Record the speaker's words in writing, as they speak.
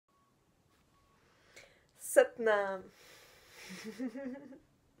Satnam.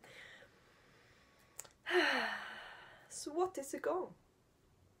 So what is a gong?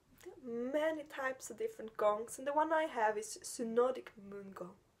 There are many types of different gongs, and the one I have is synodic moon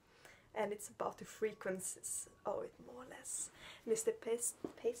gong, and it's about the frequencies of it more or less. And it's the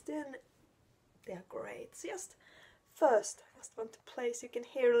pasted in, they are great. So first I just want to play so you can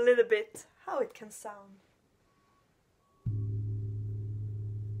hear a little bit how it can sound.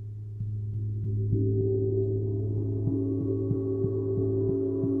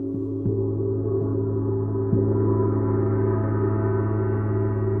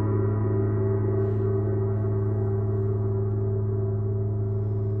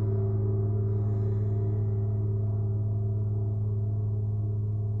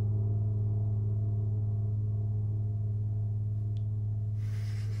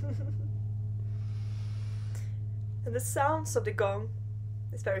 And the sounds of the gong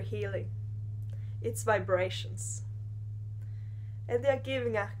is very healing. It's vibrations. And they are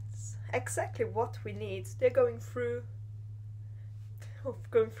giving us exactly what we need. They're going through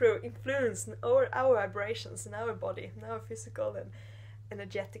influence over our vibrations in our body, in our physical and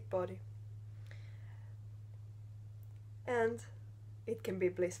energetic body. And it can be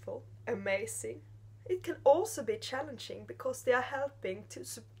blissful, amazing. It can also be challenging because they are helping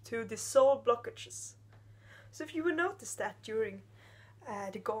to dissolve blockages. So if you will notice that during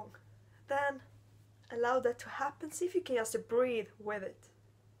the gong, then allow that to happen. See if you can just breathe with it.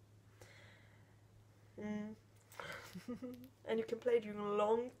 And you can play during a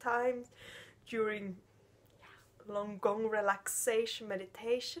long time, during long gong relaxation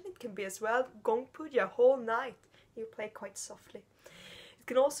meditation. It can be as well gong puja whole night. You play quite softly. It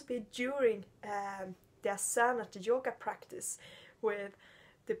can also be during the asana, the yoga practice, where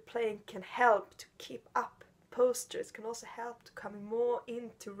the playing can help to keep up postures, can also help to come more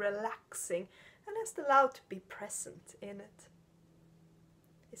into relaxing and just allowed to be present in it.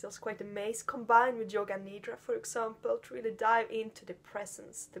 It's also quite amazing, combined with yoga nidra, for example, to really dive into the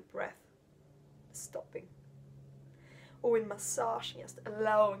presence, the breath, the stopping. Or in massage, just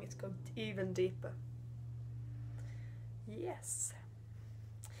allowing it to go even deeper. Yes.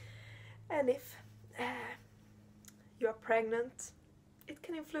 And if you are pregnant, it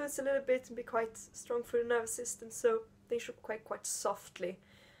can influence a little bit and be quite strong for the nervous system, so they should play quite softly.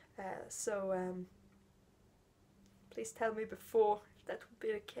 Please tell me before if that would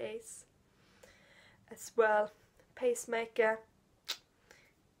be the case. As well, pacemaker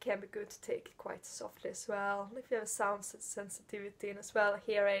can be good to take it quite softly as well. If you have a sound sensitivity and as well a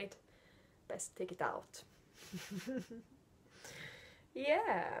hear aid, best take it out.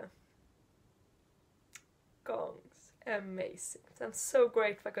 Yeah. Gongs. Amazing. I'm so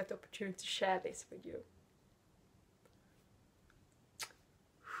grateful I got the opportunity to share this with you.